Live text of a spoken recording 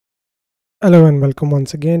Hello and welcome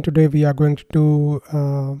once again. Today we are going to do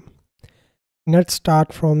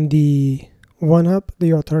NetStart from the Vulnhub.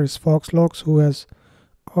 The author is Foxlogs, who has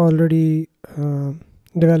already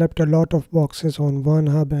developed a lot of boxes on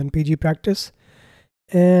Vulnhub and PG Practice.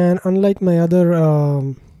 And unlike my other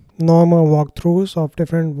normal walkthroughs of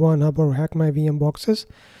different Vulnhub or Hack My VM boxes,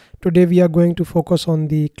 today we are going to focus on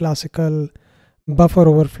the classical buffer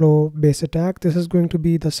overflow base attack. This is going to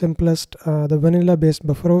be the simplest, the vanilla based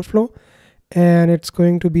buffer overflow. And it's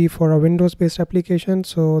going to be for a Windows based application.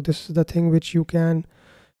 So this is the thing which you can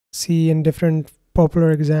see in different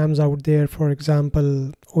popular exams out there, for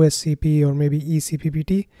example OSCP or maybe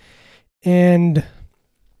eCPPT. And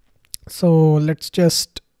so let's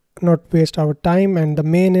just not waste our time, and the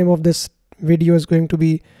main aim of this video is going to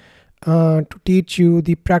be to teach you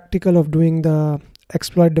the practical of doing the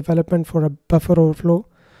exploit development for a buffer overflow.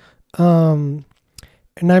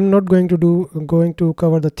 And I'm not going to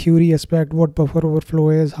cover the theory aspect, what buffer overflow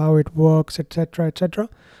is, how it works, etc., etc.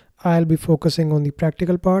 I'll be focusing on the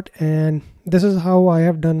practical part, and this is how I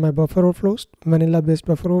have done my buffer overflows, vanilla based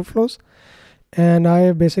buffer overflows. And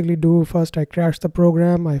I basically do, first I crash the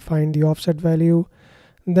program, I find the offset value,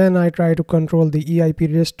 then I try to control the EIP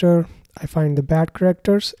register, I find the bad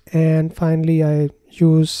characters, and finally I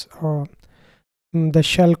use the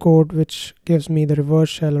shell code, which gives me the reverse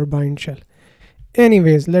shell or bind shell.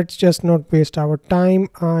 Anyways, let's just not waste our time.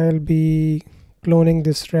 I'll be cloning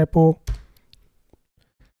this repo.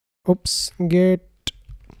 Git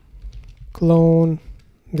clone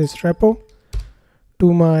this repo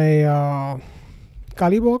to my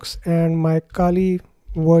Kali box, and my Kali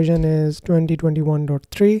version is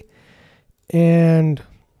 2021.3, and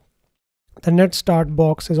the NetStart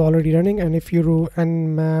box is already running. And if you do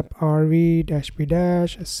nmap rv-p-csv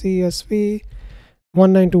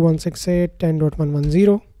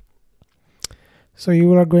 192.168.10.110, so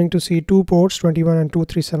you are going to see two ports, 21 and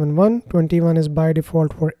 2371. 21 is by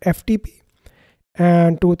default for FTP,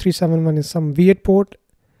 and 2371 is some V8 port.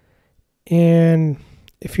 And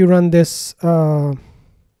if you run this,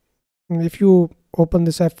 if you open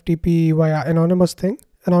this FTP via anonymous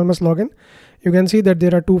login, you can see that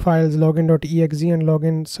there are two files, login.exe and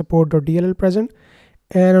login support.dll present.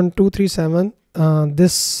 And on 237,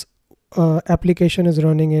 this application is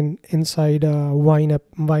running inside a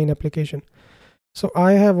Wine application. So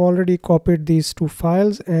I have already copied these two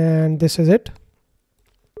files, and this is it.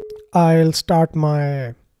 I'll start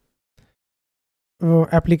my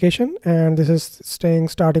application, and this is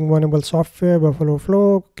starting vulnerable software, buffer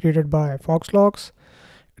overflow created by Foxlogs,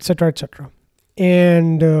 etc., etc.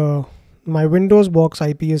 And my Windows box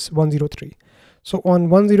IP is 103. So on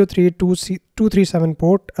 103.237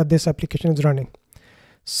 port, this application is running.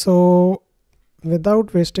 So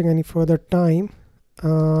without wasting any further time,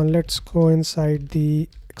 let's go inside the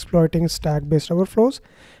exploiting stack based overflows,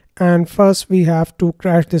 and first we have to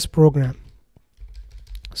crash this program.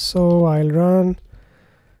 So I'll run.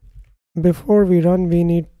 Before we run, we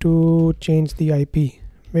need to change the IP,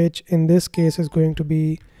 which in this case is going to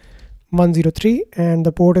be 103, and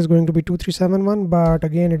the port is going to be 2371, but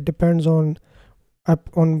again it depends on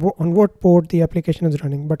what port the application is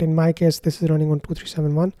running. But in my case, this is running on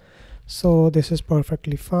 2371, so this is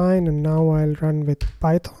perfectly fine. And now I'll run with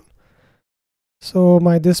Python. So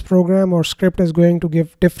this program or script is going to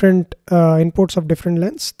give different inputs of different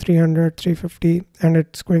lengths, 300, 350, and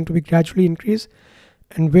it's going to be gradually increase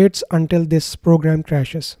and waits until this program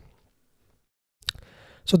crashes.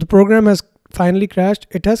 So the program has finally crashed.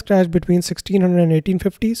 It has crashed between 1600 and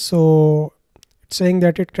 1850. So saying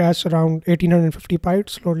that it crashed around 1850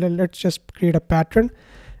 bytes. So let's just create a pattern.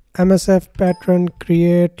 MSF pattern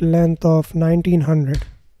create length of 1900.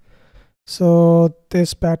 So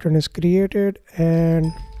this pattern is created,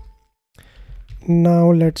 and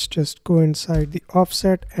now let's just go inside the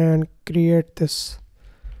offset and create this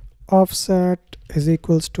offset is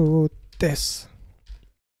equals to this.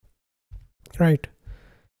 Right.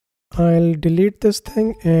 I'll delete this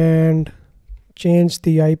thing and change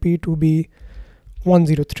the IP to be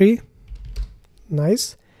 103.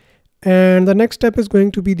 Nice. And the next step is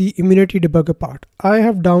going to be the Immunity Debugger part. I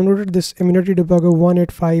have downloaded this Immunity Debugger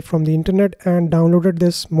 185 from the internet and downloaded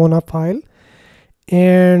this mona file.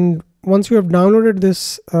 And once you have downloaded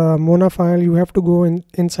this mona file, you have to go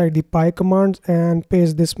inside the py commands and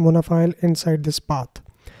paste this mona file inside this path.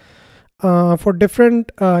 For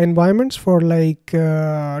different environments, for like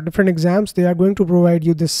different exams, they are going to provide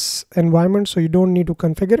you this environment, so you don't need to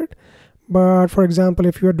configure it. But for example,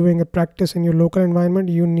 if you are doing a practice in your local environment,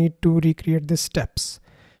 you need to recreate these steps.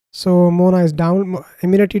 So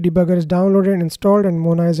Immunity Debugger is downloaded and installed, and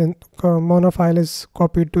mona file is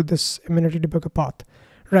copied to this Immunity Debugger path.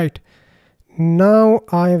 Right. Now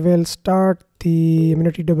I will start the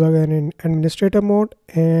Immunity Debugger in administrator mode,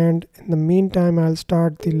 and in the meantime I'll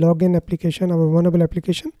start the login application, our vulnerable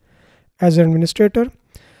application, as an administrator.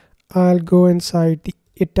 I'll go inside the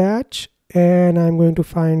attach and I'm going to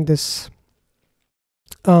find this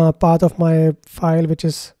path of my file, which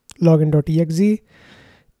is login.exe,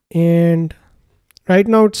 and right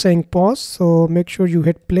now it's saying pause, so make sure you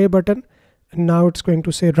hit play button, and now it's going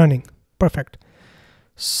to say running. Perfect.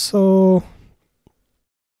 So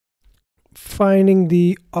finding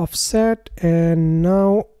the offset, and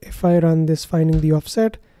now if I run this finding the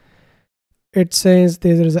offset, it says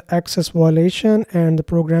there is an access violation and the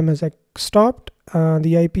program has stopped.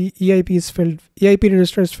 The EIP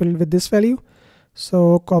register is filled with this value.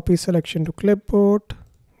 So copy selection to clipboard,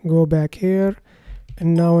 go back here,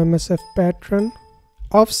 and now MSF pattern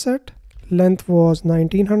offset length was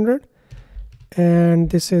 1900, and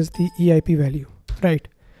this is the EIP value, right?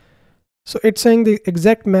 So it's saying the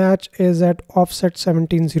exact match is at offset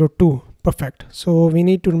 1702. Perfect. So we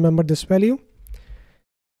need to remember this value,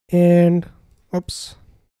 and oops.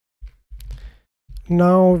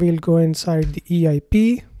 Now we'll go inside the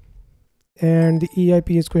EIP, and the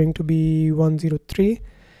EIP is going to be 103,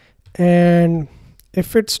 and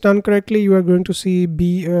if it's done correctly you are going to see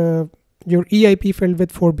your EIP filled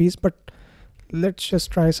with 4 Bs, but let's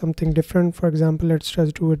just try something different. For example, let's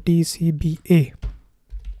just do a DCBA.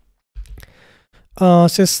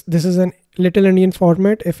 Since this is an little Indian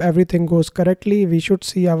format, if everything goes correctly, we should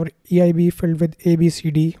see our EIB filled with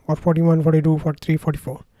ABCD or 41, 42, 43,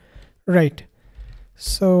 44. Right.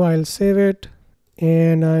 So I'll save it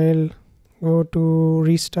and I'll go to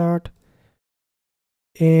restart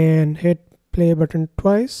and hit play button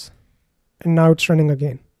twice, and now it's running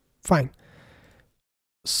again. Fine.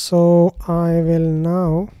 So I will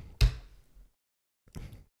now,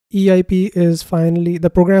 EIP is finally, the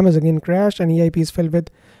program has again crashed and EIP is filled with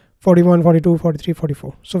 41, 42, 43,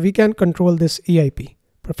 44. So we can control this EIP.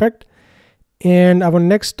 Perfect. And our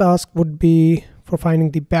next task would be for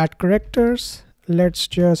finding the bad characters. Let's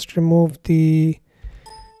just remove the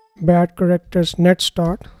bad characters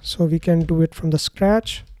NetStart so we can do it from the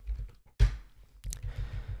scratch.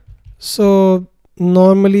 So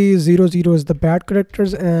normally 00 is the bad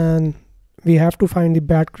characters and we have to find the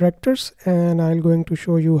bad characters, and I'm going to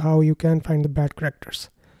show you how you can find the bad characters.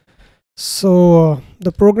 So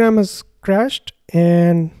the program has crashed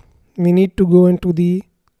and we need to go into the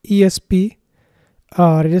ESP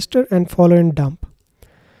register and follow in dump.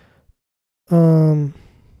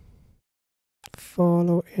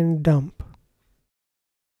 Follow in dump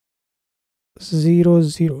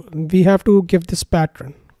 00. We have to give this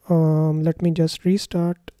pattern. Let me just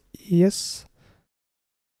restart. Yes.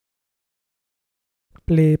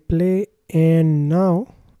 Play, and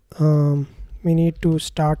now we need to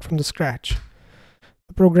start from the scratch.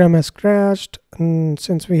 The program has crashed, and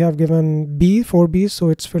since we have given 4 Bs, so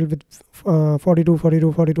it's filled with 42,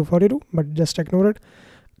 42, 42, 42, but just ignore it.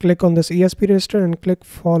 Click on this ESP register and click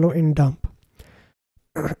follow in dump.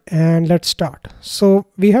 And let's start. So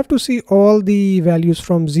we have to see all the values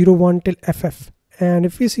from 01 till FF. And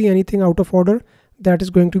if we see anything out of order, that is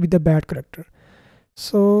going to be the bad character.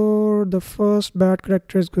 So the first bad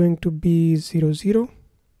character is going to be 00,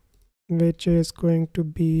 which is going to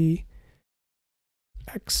be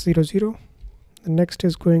X00. The next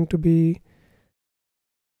is going to be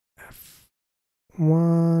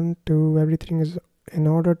F1, 2, everything is in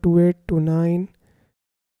order, 28, 29,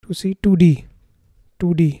 to see 2D.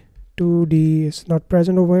 2D is not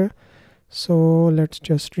present over here. So let's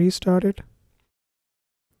just restart it.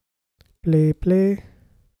 Play.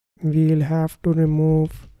 We'll have to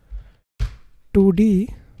remove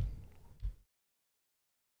 2D.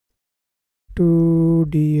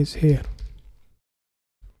 2D is here.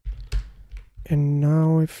 And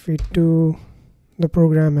now if we do, the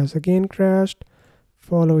program has again crashed.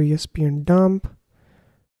 Follow ESP and dump.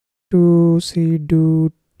 2C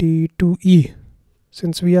do D2E.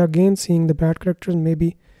 Since we are again seeing the bad characters,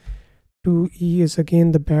 maybe 2E is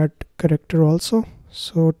again the bad character also.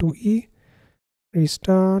 So 2E.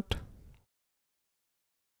 Restart,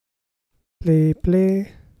 play,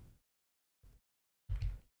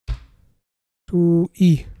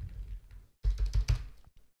 2E.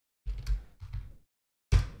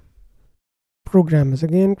 Program is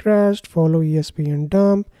again crashed, follow ESP and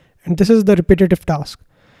dump, and this is the repetitive task.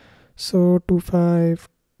 So 25,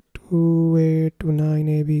 28, 29,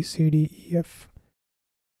 A, B, C, D, E, F.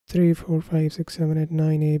 3, 4, 5, 6, 7, 8,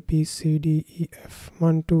 9, A, B, C, D, E, F.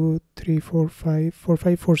 1, 2, 3, 4, 5, 4,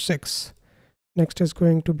 5, 4, 6. Next is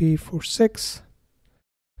going to be 4, 6.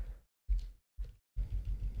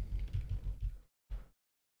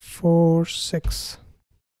 4, 46,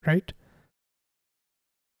 right?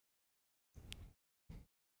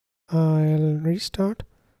 I'll restart.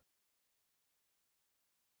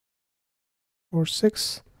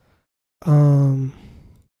 46. I'll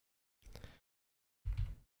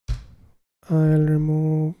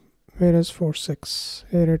remove, where is 46?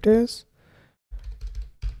 Here it is.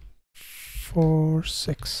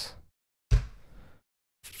 46.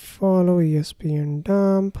 Follow ESP and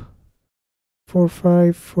dump.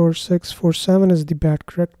 45, 46, 47 is the bad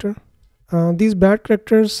character. These bad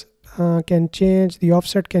characters can change, the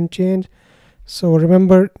offset can change. So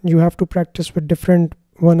remember, you have to practice with different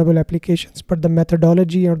vulnerable applications, but the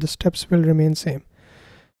methodology or the steps will remain same.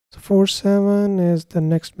 So 47 is the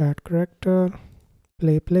next bad character.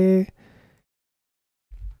 Play.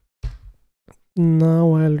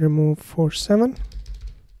 Now I'll remove 47.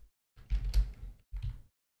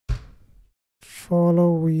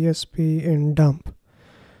 Follow ESP in dump.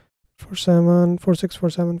 47, 46,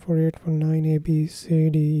 47, 48, 49, A, B, C,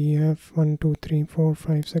 D, E, F, 1, 2, 3, 4,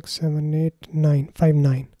 5, 6, 7, 8, 9,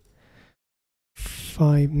 59.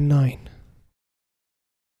 59.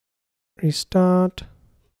 Restart.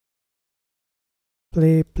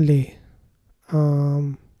 Play.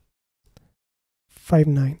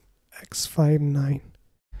 59. X59.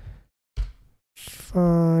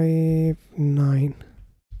 59.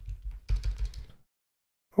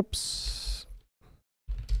 Oops.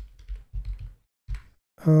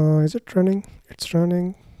 Is it running? It's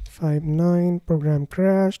running. 59. Program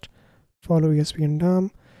crashed. Follow ESP and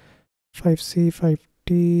dump. 5C,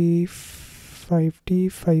 5D,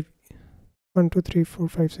 5D, 5, 1, 2, 3, 4,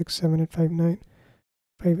 5, 6, 7, 8, 5, 9,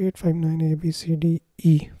 5, 8, 5, 9, A, B, C, D,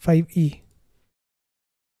 E, 5E.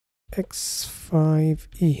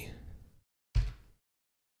 X5E.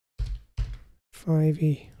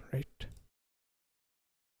 5E, right.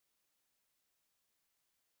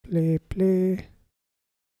 Play.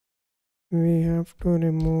 We have to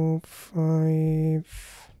remove 5E.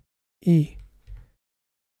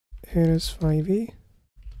 Here is 5E.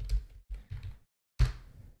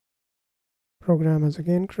 Program has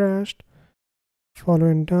again crashed. Follow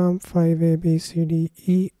and dump. 5A, B, C, D,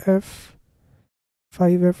 E, F.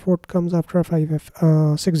 5F, what comes after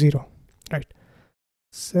 5F? 60, right.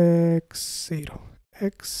 60.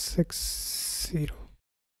 X60.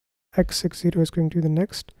 X60 is going to be the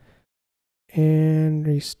next. And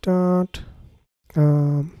restart.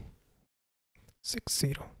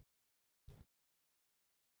 60.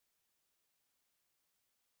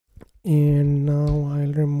 And now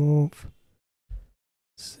I'll remove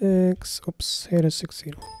 6. Oops, here is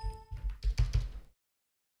 60.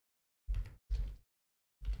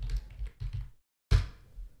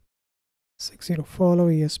 Follow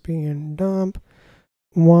ESP and dump.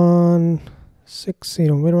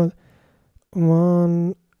 160. Where was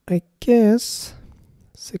 1? I guess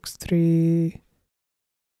 63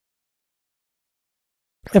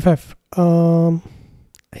 FF. I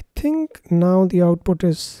think now the output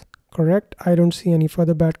is correct. I don't see any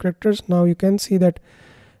further bad characters. Now you can see that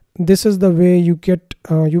this is the way you get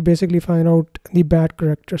you basically find out the bad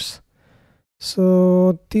characters.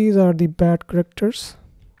 So these are the bad characters.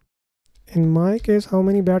 In my case, how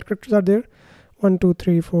many bad characters are there? 1, 2,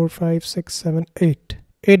 3, 4, 5, 6, 7, 8.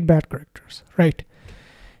 8 bad characters, right?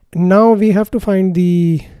 Now we have to find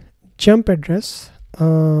the jump address.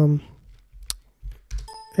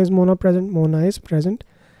 Is Mona present? Mona is present.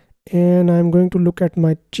 And I'm going to look at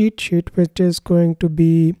my cheat sheet, which is going to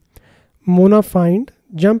be Mona find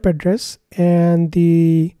jump address and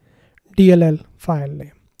the DLL file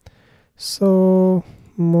name. So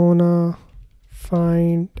Mona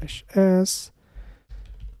find -s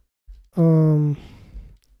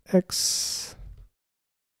x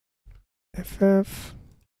ff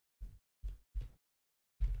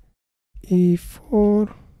e4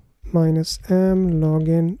 -m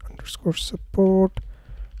login _support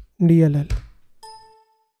DLL.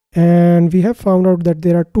 And we have found out that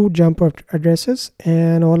there are 2 jump addresses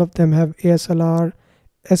and all of them have ASLR,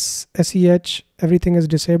 SEH, everything is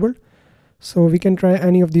disabled. So we can try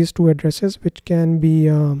any of these 2 addresses, which can be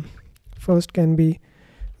first can be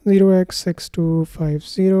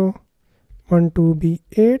 0x6250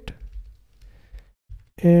 12b8,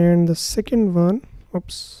 and the second one,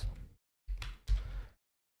 oops,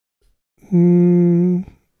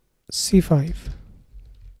 C5.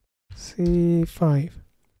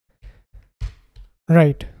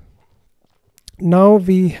 Right. Now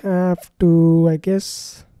we have to, I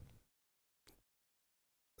guess,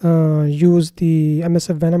 use the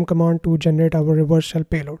msfvenom command to generate our reverse shell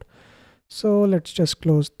payload. So let's just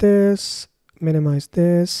close this, minimize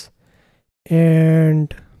this,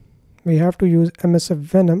 and we have to use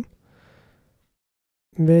msfvenom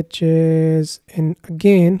which is in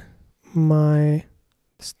again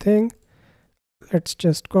this thing. Let's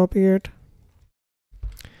just copy it.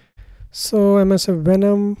 So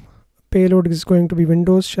msfvenom payload is going to be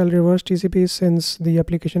Windows shell reverse TCP since the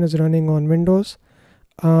application is running on Windows.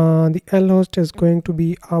 The L host is going to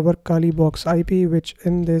be our Kali box IP, which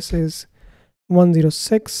in this is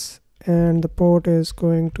 106, and the port is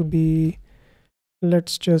going to be,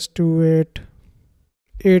 let's just do it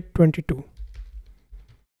 822.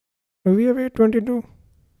 Do we have 822?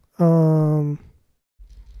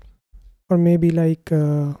 Or maybe like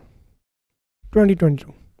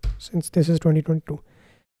 2022, since this is 2022.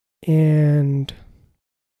 And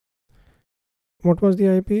what was the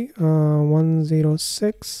IP?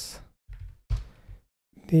 106.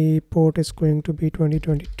 The port is going to be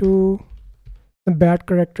 2022. The bad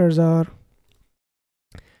characters are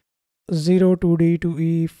 02D to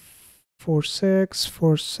E46,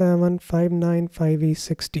 47, 59,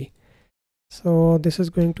 5E60. So this is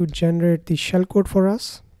going to generate the shellcode for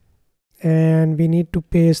us, and we need to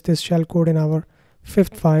paste this shellcode in our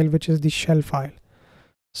fifth file, which is the shell file.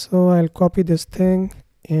 So I'll copy this thing,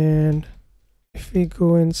 and if we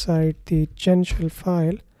go inside the gen shell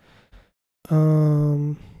file,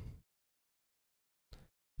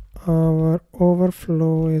 our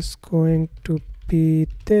overflow is going to be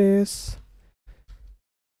this.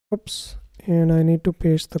 Oops, and I need to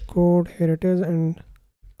paste the code. Here it is, and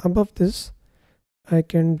above this I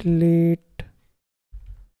can delete.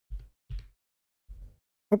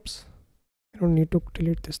 Oops, I don't need to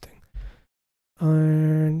delete this thing.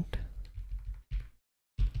 And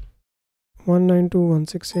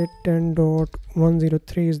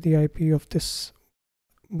 192.168.10.103 is the IP of this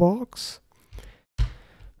box.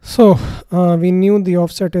 So we knew the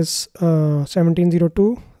offset is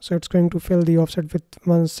 1702, so it's going to fill the offset with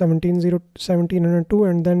 1702,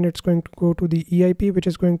 and then it's going to go to the EIP, which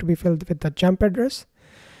is going to be filled with the jump address.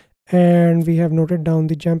 And we have noted down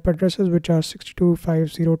the jump addresses, which are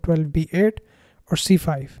 625012B8 or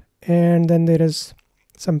C5, and then there is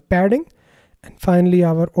some padding, and finally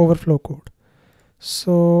our overflow code.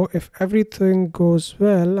 So if everything goes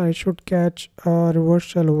well, I should catch a reverse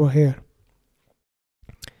shell over here.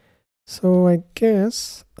 So I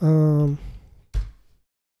guess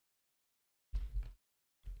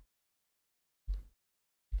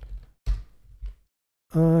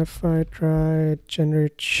if I try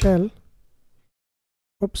generate shell,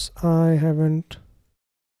 oops, I haven't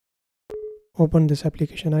opened this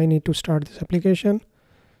application. I need to start this application,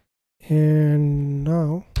 and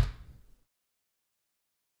now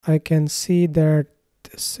I can see that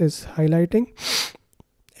this is highlighting,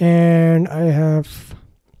 and I have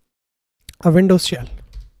a Windows shell.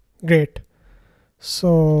 Great.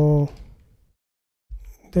 So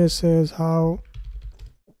this is how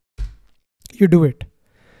you do it.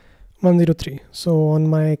 103. So on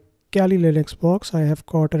my KaliLinux box, I have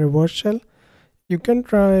got a reverse shell. You can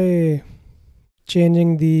try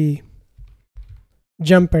changing the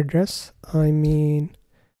jump address. I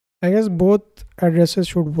guess both addresses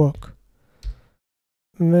should work,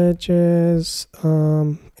 which is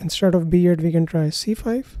instead of B8 we can try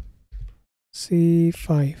C5,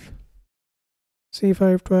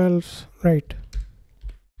 C512, right?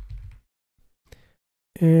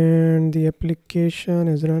 And the application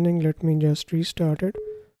is running. Let me just restart it.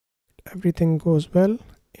 Everything goes well,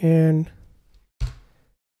 and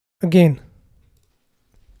again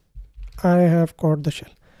I have caught the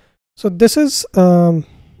shell. So this is a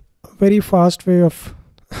very fast way of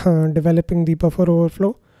developing the buffer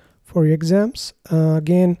overflow for your exams.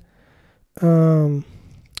 Again,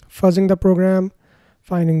 fuzzing the program,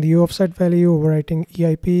 finding the offset value, overwriting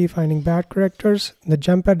EIP, finding bad characters, the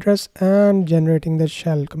jump address, and generating the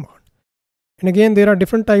shell command. And again, there are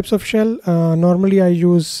different types of shell. Normally I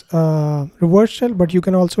use reverse shell, but you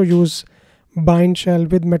can also use bind shell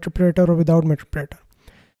with meterpreter or without meterpreter.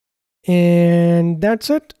 And that's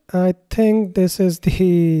it. I think this is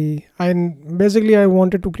basically I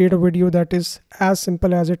wanted to create a video that is as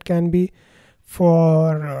simple as it can be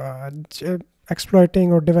for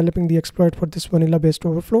exploiting or developing the exploit for this vanilla based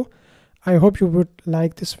overflow. I hope you would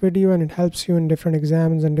like this video and it helps you in different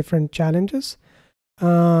exams and different challenges.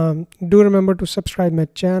 Do remember to subscribe my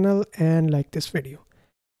channel and like this video.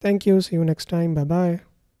 Thank you. See you next time. Bye bye.